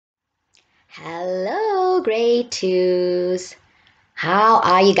Hello, grade twos. How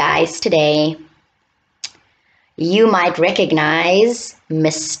are you guys today? You might recognize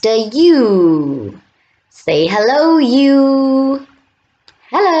Mr. U. Say hello, U.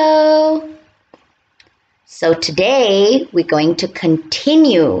 Hello. So today we're going to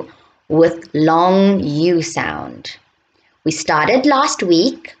continue with long U sound. We started last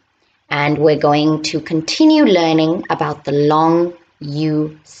week and we're going to continue learning about the long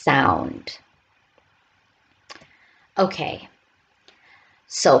U sound. Okay,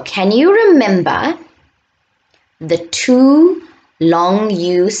 so can you remember the two long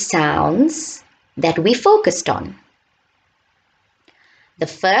U sounds that we focused on? The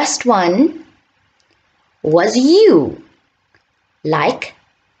first one was U, like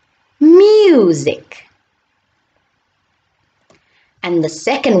music. And the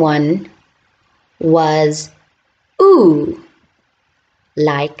second one was oo,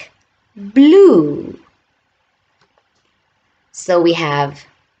 like blue. So we have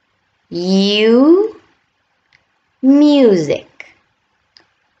U, music,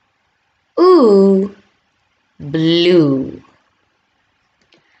 oo, blue.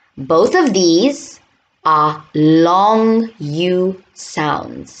 Both of these are long U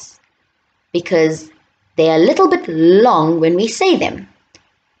sounds because they are a little bit long when we say them.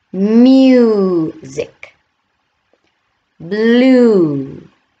 Music, blue.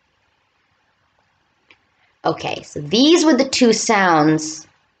 Okay, so these were the two sounds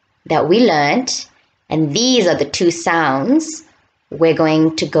that we learned, and these are the two sounds we're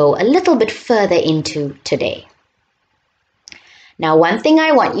going to go a little bit further into today. Now, one thing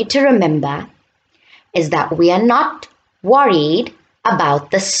I want you to remember is that we are not worried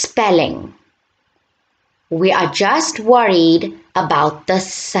about the spelling. We are just worried about the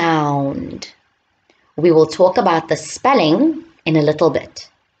sound. We will talk about the spelling in a little bit.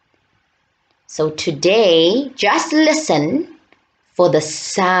 So today, just listen for the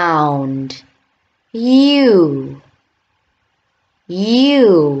sound. U,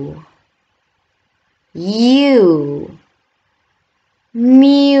 U, U.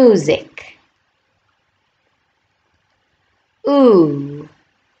 Music. Oo,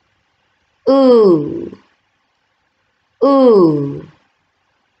 oo, oo.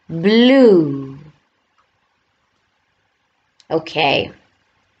 Blue. Okay.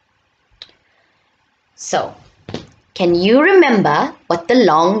 So, can you remember what the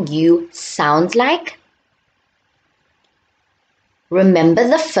long U sounds like? Remember,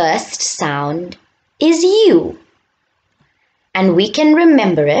 the first sound is U. And we can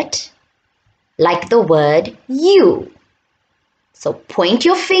remember it like the word you. So point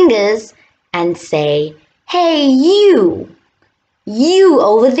your fingers and say, hey, you. You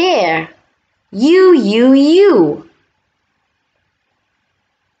over there. You, you, you.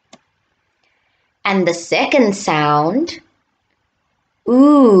 And the second sound,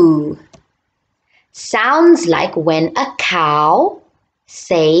 oo, sounds like when a cow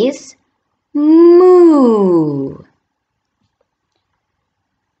says moo.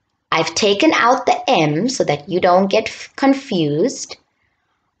 I've taken out the M so that you don't get confused.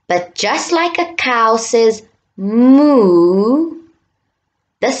 But just like a cow says moo,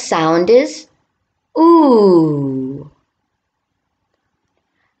 the sound is oo.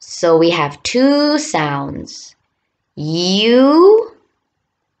 So we have two sounds. U,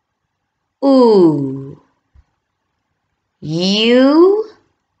 oo. U,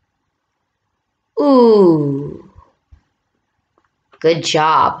 oo. Good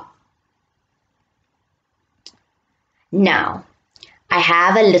job. Now, I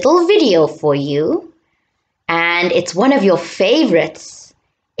have a little video for you, and it's one of your favorites.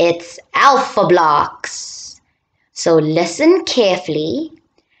 It's Alphablocks. So listen carefully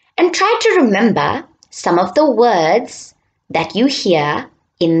and try to remember some of the words that you hear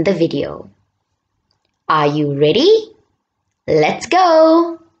in the video. Are you ready? Let's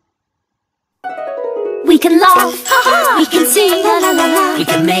go! We can laugh, we can sing, la la la la. We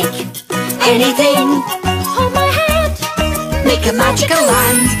can make anything. Hold my hand, make a magical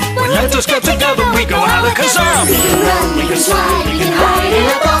land. When let us get together, we go alakazam. We can run, we can slide, we can hide in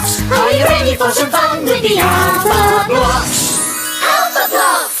a box. Are you ready for some fun with the Alphablocks?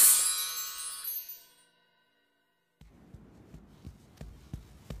 Alphablocks!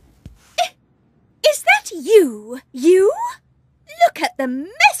 Is that you? You? Look at the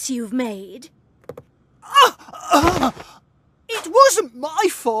mess you've made. It wasn't my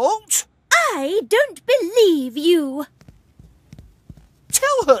fault. I don't believe you.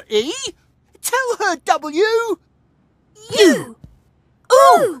 Tell her, E. Tell her, W. You.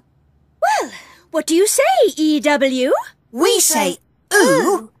 Ooh. Well, what do you say, EW? We say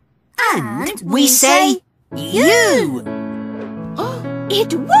ooh And we say you.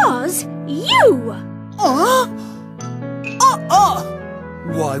 It was you.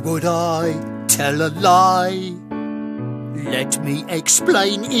 Why would I tell a lie? Let me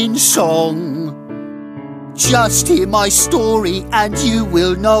explain in song. Just hear my story and you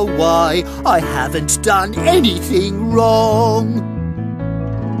will know why I haven't done anything wrong.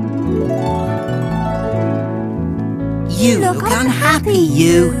 You look unhappy,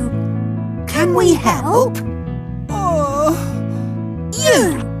 you. Can we help?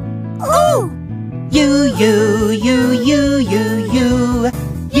 You. Oh. You.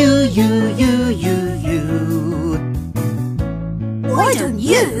 Why don't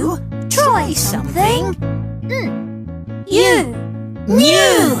you try something? You.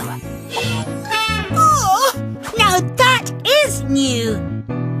 New. Now that is new.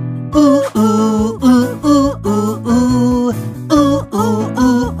 Ooh, ooh, ooh, ooh, ooh, ooh. Ooh, ooh,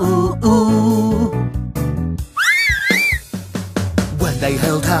 ooh, ooh, ooh. When they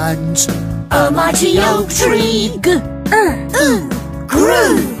held hands, A mighty oak tree grew.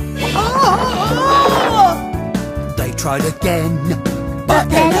 they tried again. But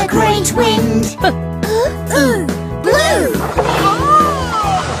then a great wind blew.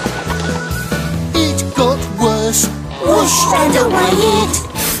 It got worse. Whoosh and away it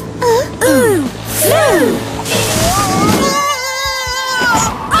flew.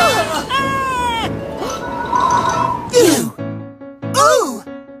 You. Ooh!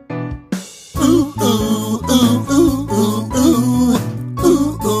 Ooh, ooh, ooh, ooh, ooh, ooh.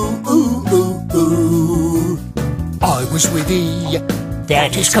 Ooh, ooh, ooh, ooh, ooh. I was with E.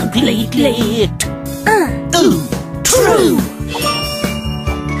 That is completely true.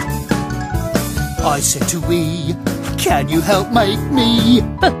 I said to E, can you help make me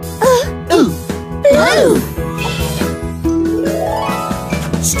ooh, Blue.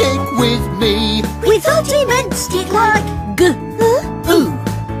 stick with me? We thought he meant stick like Ooh,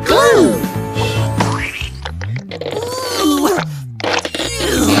 glue.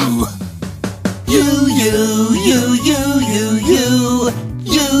 you, you, you, you, you, you,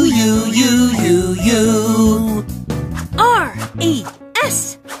 you, you, you, you, you.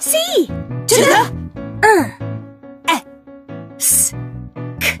 R-E-S-C. To the S.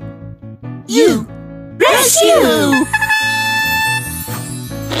 you. Rescue.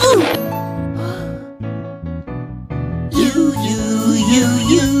 You, you, you,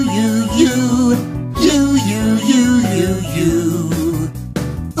 you, you, you, you, you, you, you, you.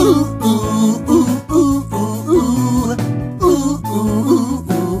 Ooh, ooh, ooh, ooh, ooh, ooh, ooh, ooh,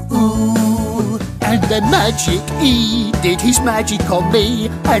 ooh, ooh. And then Magic E did his magic on me,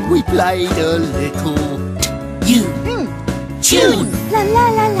 and we played a little Tune. La la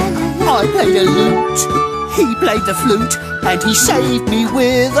la la la la. I played a lute, he played the flute, and he saved me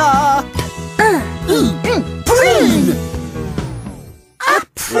with a prune. A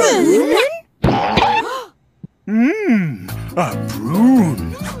prune. A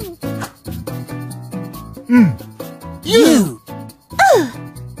prune. You.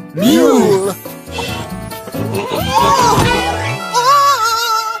 Mule.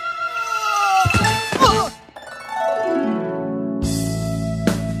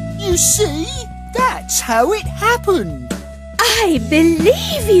 You see, that's how it happened. I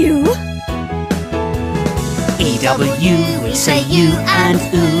believe you. E-W, we say you and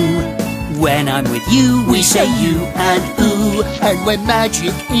ooh. When I'm with you, we say you and ooh. And when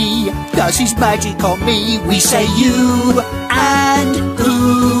Magic E does his magic on me, we say you and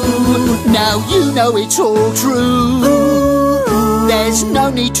ooh. Now you know it's all true. There's no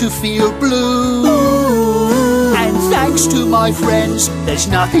need to feel blue. And thanks to my friends, there's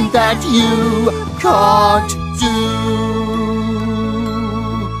nothing that you can't do.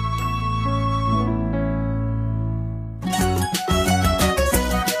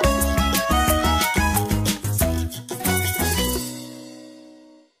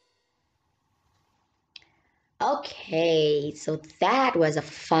 Okay, so that was a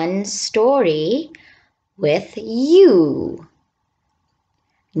fun story with you.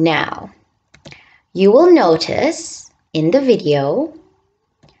 Now, you will notice in the video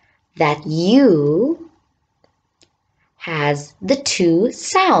that you has the two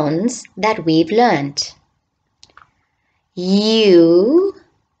sounds that we've learned. You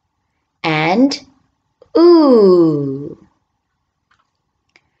and ooh.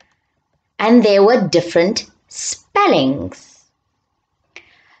 And there were different spellings.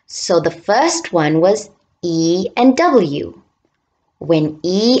 So the first one was E and W. When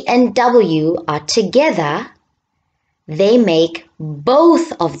E and W are together, they make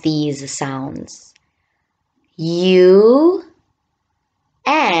both of these sounds. You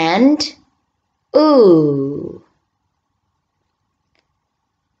and and oo.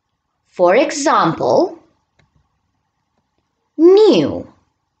 For example, new.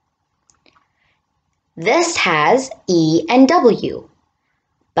 This has E and W,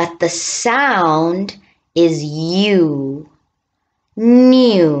 but the sound is U.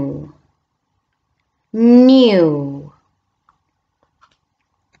 New, new.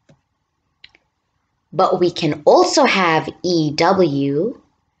 But we can also have EW,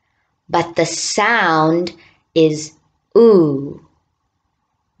 but the sound is oo.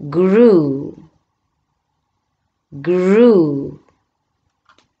 Grew, grew.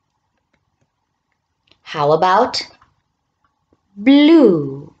 How about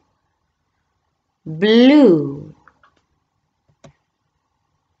blue, blue,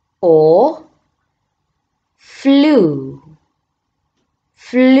 or flew,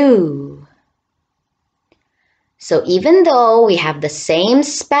 flew? So even though we have the same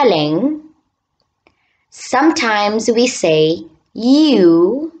spelling, sometimes we say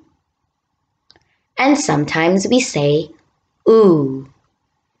you and sometimes we say oo.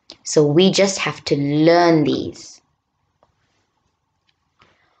 So we just have to learn these.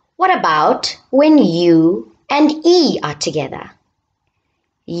 What about when U and E are together?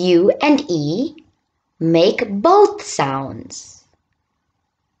 U and E make both sounds.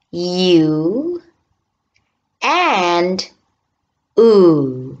 U and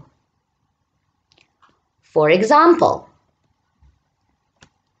oo. For example,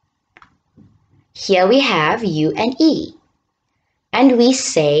 here we have U and E, and we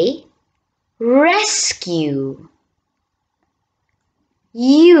say rescue.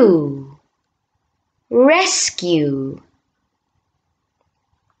 You, rescue.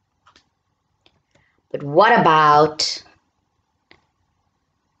 But what about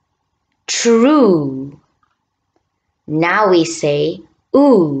true? Now we say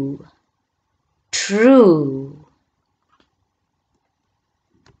oo, true.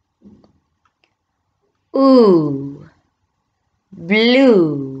 Ooh,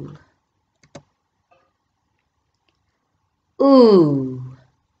 blue. Ooh,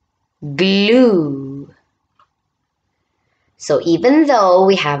 glue. So even though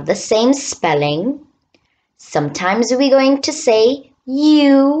we have the same spelling, sometimes we're going to say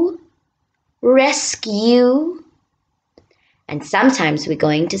you, rescue, and sometimes we're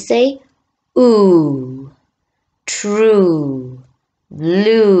going to say ooh, true,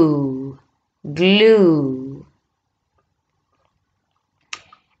 blue, glue.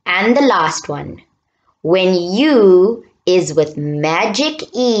 And the last one, when U is with magic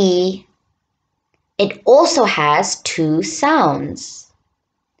E, it also has two sounds.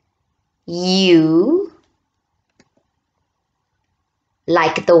 U,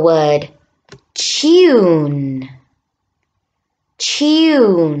 like the word tune,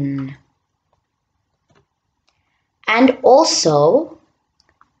 tune. And also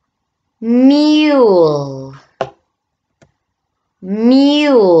mule,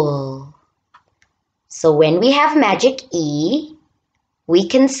 mule. So when we have magic E, we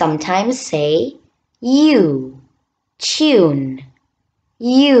can sometimes say you, tune,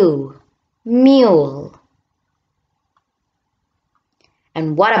 you, mule.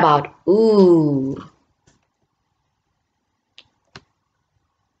 And what about ooh?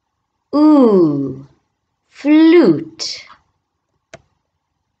 Ooh, flute.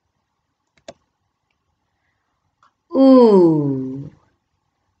 Ooh,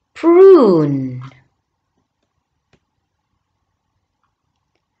 prune.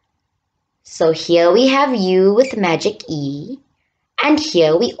 So here we have U with magic E, and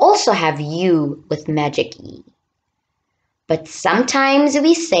here we also have U with magic E. But sometimes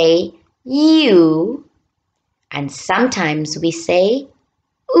we say you, and sometimes we say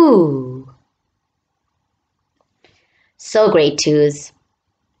ooh. So grade 2s,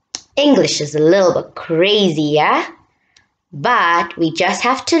 English is a little bit crazy, yeah? But we just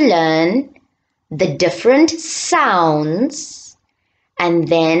have to learn the different sounds, and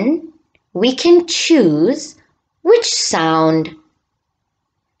then we can choose which sound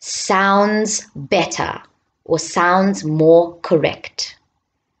sounds better or sounds more correct.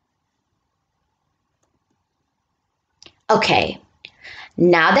 Okay,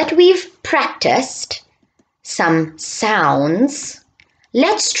 now that we've practiced some sounds,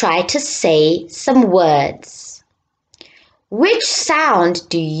 let's try to say some words. Which sound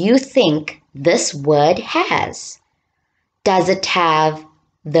do you think this word has? Does it have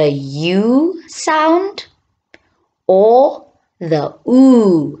the U sound or the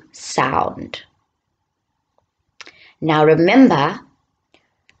OO sound? Now remember,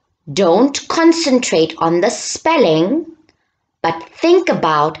 don't concentrate on the spelling, But think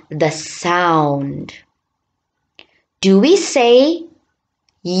about the sound. Do we say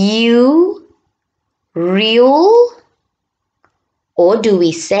you rule? Or do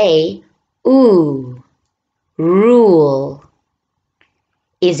we say ooh, rule?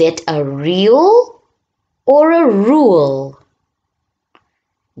 Is it a reel or a rule?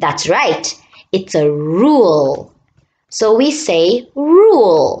 That's right, it's a rule. So we say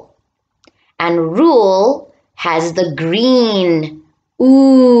rule. And rule has the green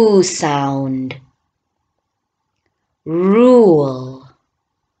ooh sound. Rule,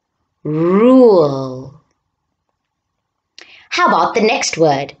 rule. How about the next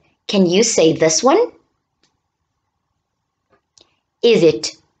word? Can you say this one? Is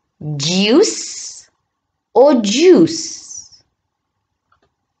it juice or juice?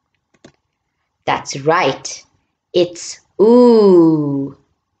 That's right. It's ooh,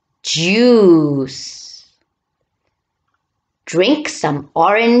 juice. Drink some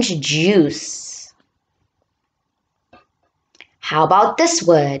orange juice. How about this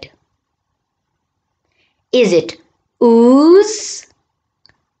word? Is it ooze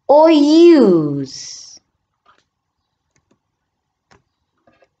or use?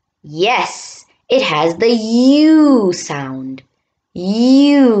 Yes, it has the U sound.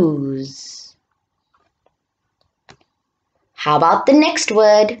 Use. How about the next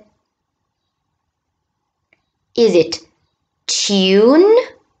word? Is it tune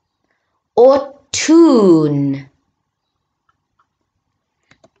or tune?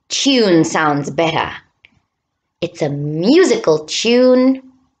 Tune sounds better. It's a musical tune.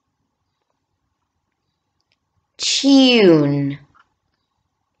 Tune.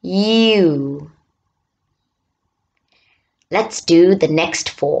 You. Let's do the next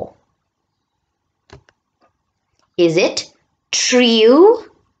four. Is it true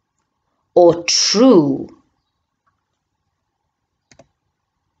or true?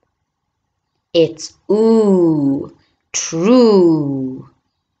 It's ooh, true.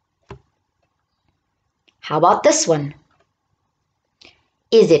 How about this one?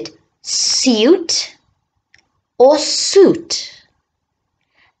 Is it suit or suit?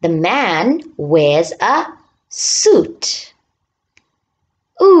 The man wears a suit.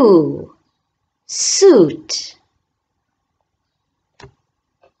 Ooh, suit.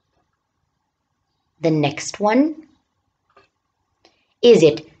 The next one. Is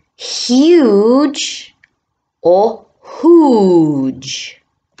it huge or hooge?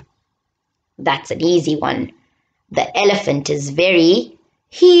 That's an easy one. The elephant is very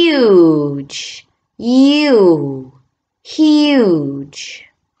huge. Huge.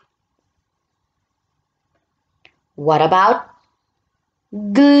 What about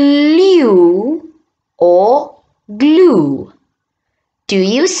glue or glue? Do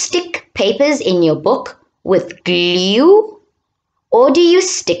you stick papers in your book with glue or do you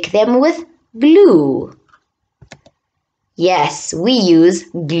stick them with glue? Yes, we use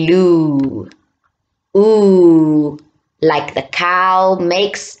glue. Ooh, like the cow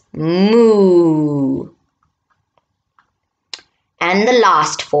makes moo. And the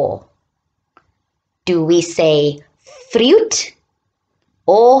last four. Do we say fruit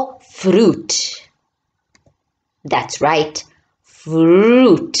or fruit? That's right,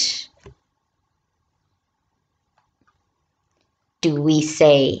 fruit. Do we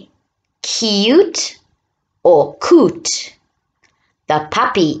say cute or coot? The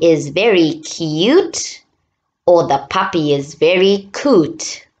puppy is very cute or the puppy is very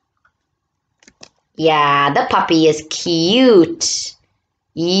coot? Yeah, the puppy is cute.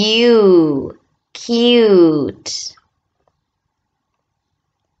 You, cute.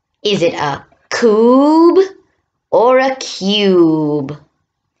 Is it a coob or a cube?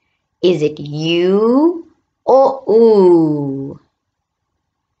 Is it you or ooh?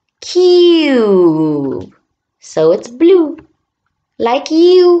 Cube. So it's blue, like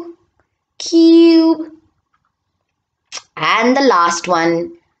you. Cube. And the last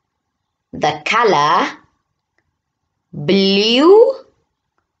one, the color blue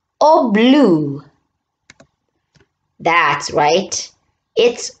or blue? That's right.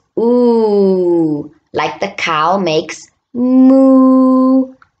 It's ooh, like the cow makes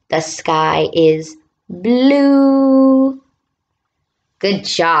moo. The sky is blue. Good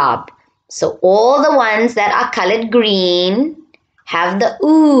job. So all the ones that are colored green have the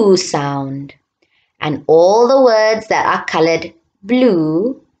ooh sound. And all the words that are colored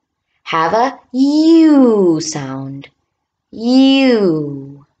blue have a U sound.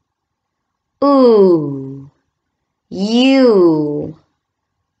 You. Ooh. You.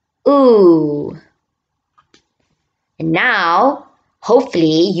 Ooh. And now,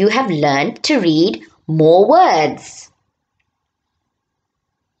 hopefully, you have learned to read more words.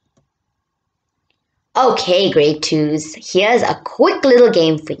 Okay, grade 2s, here's a quick little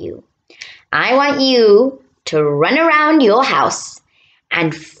game for you. I want you to run around your house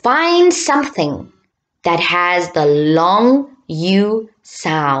and find something that has the long U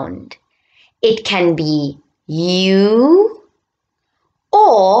sound. It can be U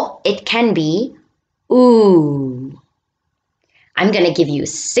or it can be ooh. I'm going to give you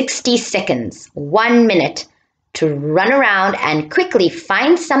 60 seconds, 1 minute, to run around and quickly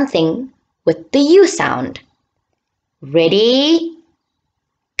find something with the U sound. Ready?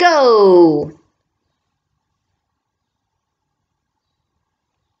 Go!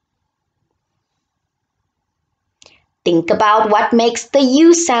 Think about what makes the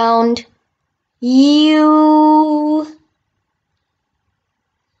U sound. U.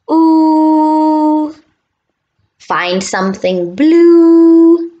 Ooh. Find something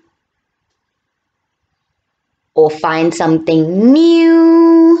blue. Or find something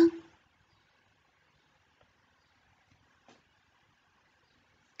new.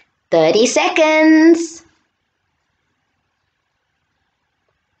 "30 seconds.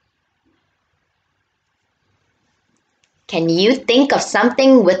 Can you think of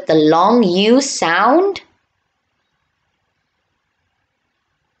something with the long U sound?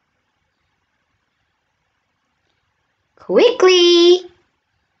 Quickly!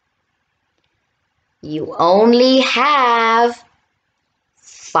 You only have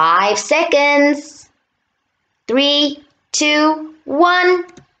 5 seconds. 3, 2, 1.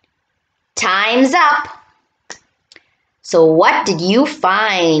 Time's up. So what did you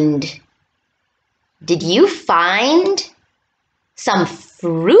find? Did you find some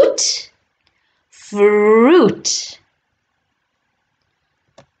fruit? Fruit.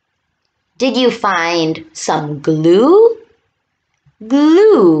 Did you find some glue?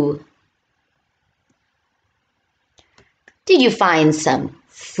 Glue. Did you find some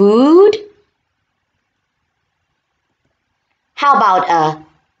food? How about a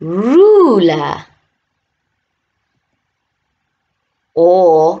ruler?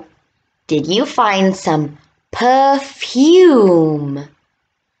 Or did you find some perfume?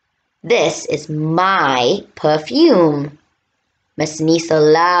 This is my perfume. Miss Neesa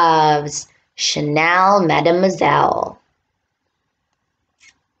loves Chanel Mademoiselle.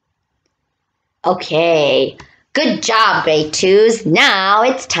 Okay, good job, grade 2s. Now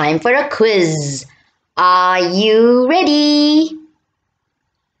it's time for a quiz. Are you ready?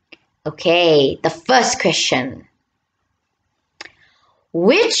 Okay, the first question.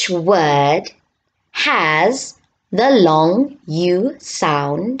 Which word has the long U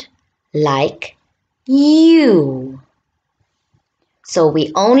sound like you? So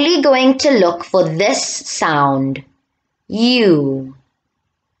we're only going to look for this sound. U.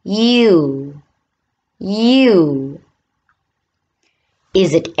 U. U.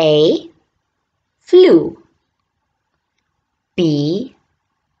 Is it A, flew, B,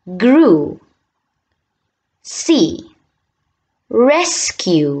 grew, C,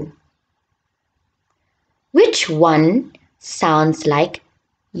 rescue? Which one sounds like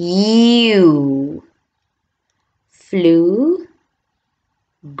you? Flew,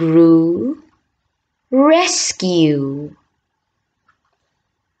 grew, rescue.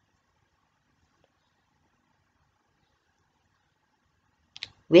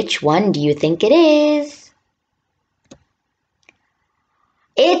 Which one do you think it is?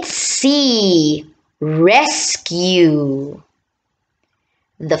 It's C, rescue.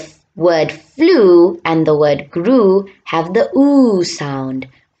 The word flew and the word grew have the oo sound.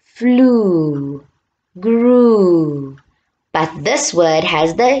 Flew, grew. But this word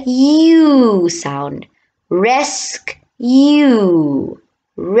has the U sound. Rescue,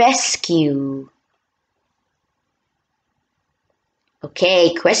 rescue.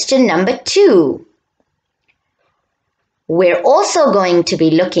 Okay, question number 2. We're also going to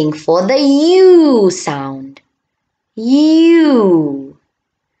be looking for the U sound. U,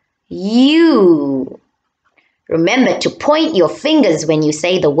 U. Remember to point your fingers when you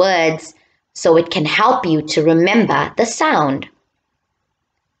say the words so it can help you to remember the sound.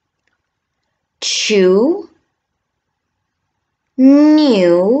 Chew,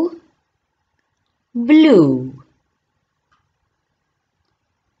 new, blue.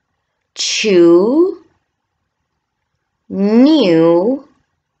 Chew, new,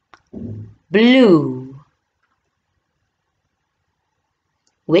 blue.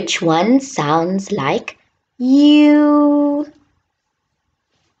 Which one sounds like you?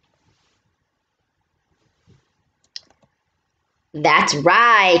 That's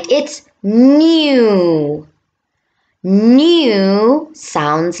right, it's new. New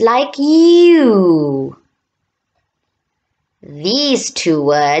sounds like you. These two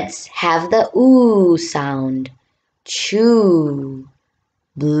words have the oo sound. Chew,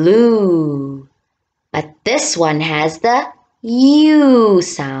 blue. But this one has the u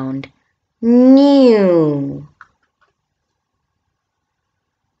sound. New.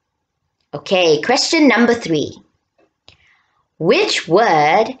 Okay, question number 3. Which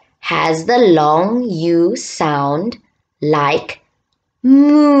word has the long u sound like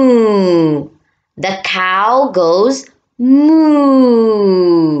moo? The cow goes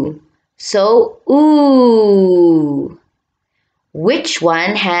moo. So oo. Which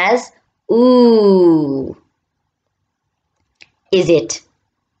one has oo? Is it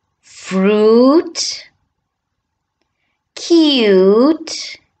fruit,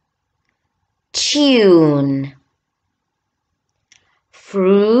 cute, tune?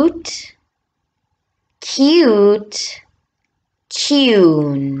 Fruit, cute,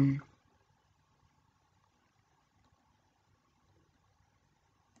 tune.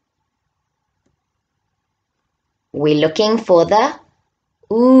 We're looking for the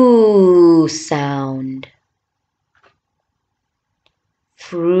oo sound.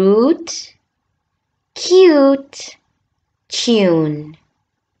 Fruit, cute, tune.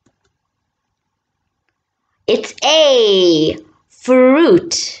 It's A.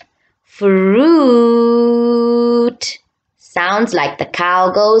 Fruit. Fruit. Sounds like the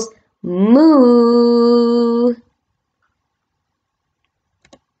cow goes moo.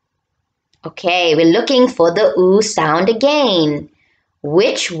 Okay, we're looking for the oo sound again.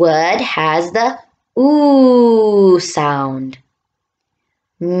 Which word has the oo sound?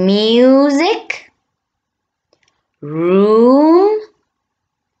 Music, room,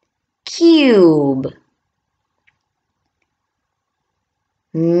 cube.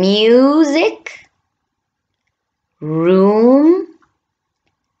 Music, room,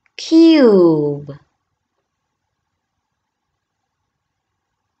 cube.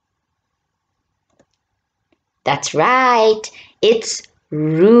 That's right, it's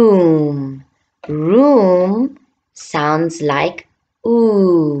room. Room sounds like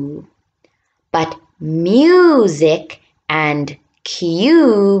ooh. But music and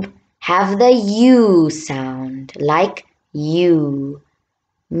cube have the u sound, like you.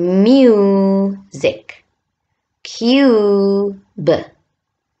 Music, cube.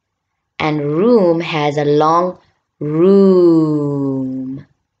 And room has a long room.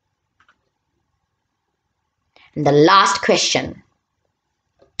 And the last question.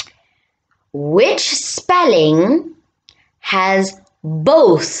 Which spelling has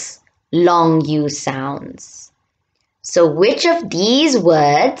both long U sounds? So which of these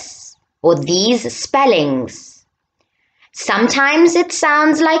words or these spellings? Sometimes it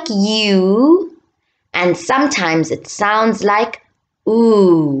sounds like you and sometimes it sounds like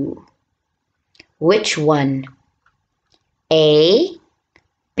ooh. Which one? A,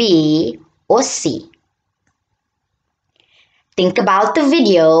 B, or C? Think about the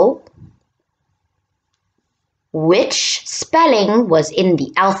video. Which spelling was in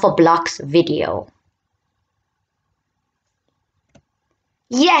the Alphablocks video?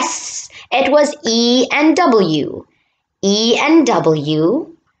 Yes, it was E and W. E and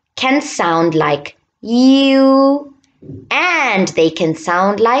W can sound like you and they can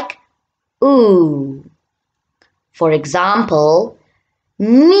sound like ooh. For example,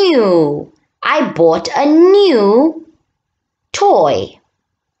 new. I bought a new toy.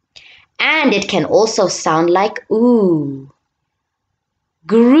 And it can also sound like ooh.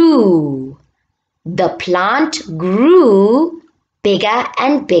 Grew. The plant grew bigger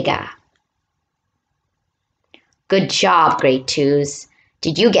and bigger. Good job, grade 2s.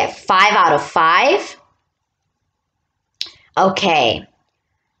 Did you get 5 out of 5? Okay,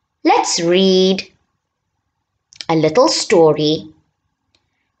 let's read a little story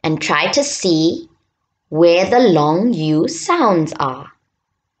and try to see where the long U sounds are.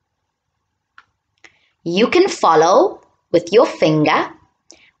 You can follow with your finger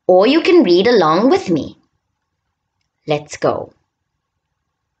or you can read along with me. Let's go.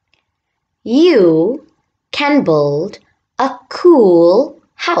 You can build a cool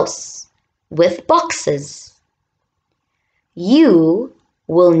house with boxes. You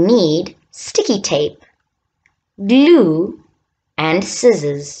will need sticky tape, glue, and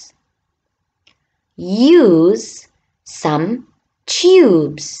scissors. Use some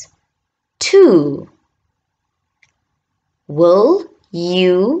tubes too. Will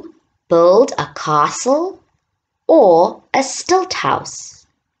you build a castle or a stilt house?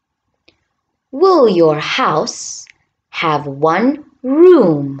 Will your house have one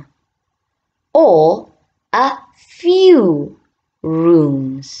room or a few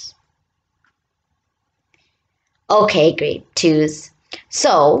rooms? Okay, grade 2s.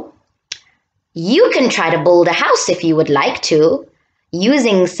 So, you can try to build a house if you would like to,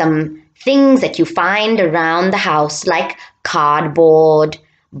 using some things that you find around the house, like cardboard,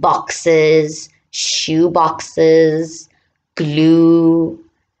 boxes, shoe boxes, glue,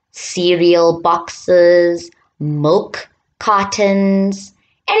 cereal boxes, milk cartons,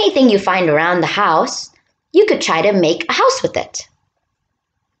 anything you find around the house, you could try to make a house with it.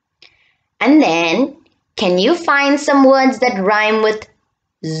 And then, can you find some words that rhyme with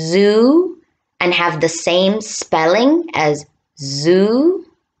zoo and have the same spelling as zoo?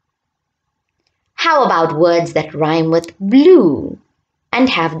 How about words that rhyme with blue and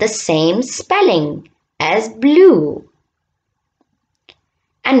have the same spelling as blue?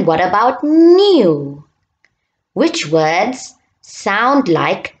 And what about new? Which words sound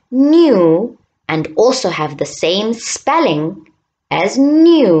like new and also have the same spelling as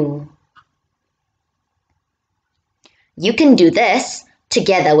new? You can do this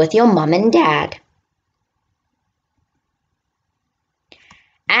together with your mom and dad.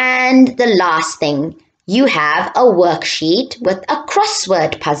 And the last thing, you have a worksheet with a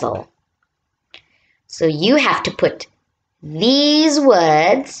crossword puzzle. So you have to put these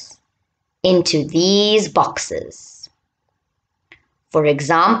words into these boxes. For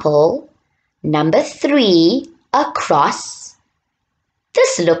example, number 3, a cross.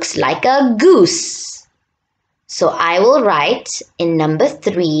 This looks like a goose. So I will write in number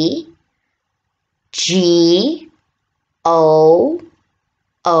 3, G-O-O-S-E,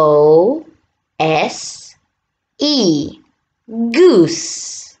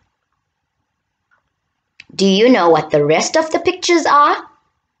 goose. Do you know what the rest of the pictures are?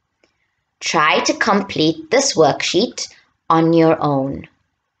 Try to complete this worksheet on your own.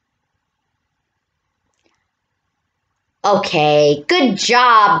 Okay, good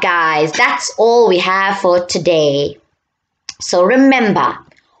job, guys. That's all we have for today. So remember,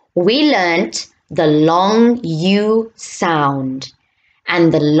 we learnt the long U sound.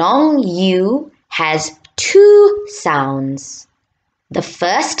 And the long U has 2 sounds. The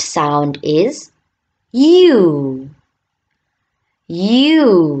first sound is U.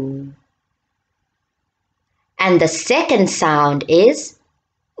 U. And the second sound is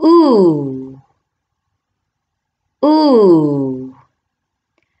oo. Ooh.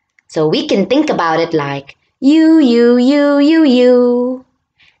 So we can think about it like you,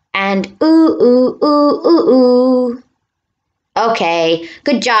 and ooh, ooh, ooh, ooh, ooh. Okay,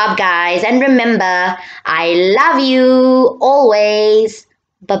 good job, guys. And remember, I love you always.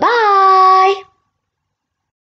 Bye-bye.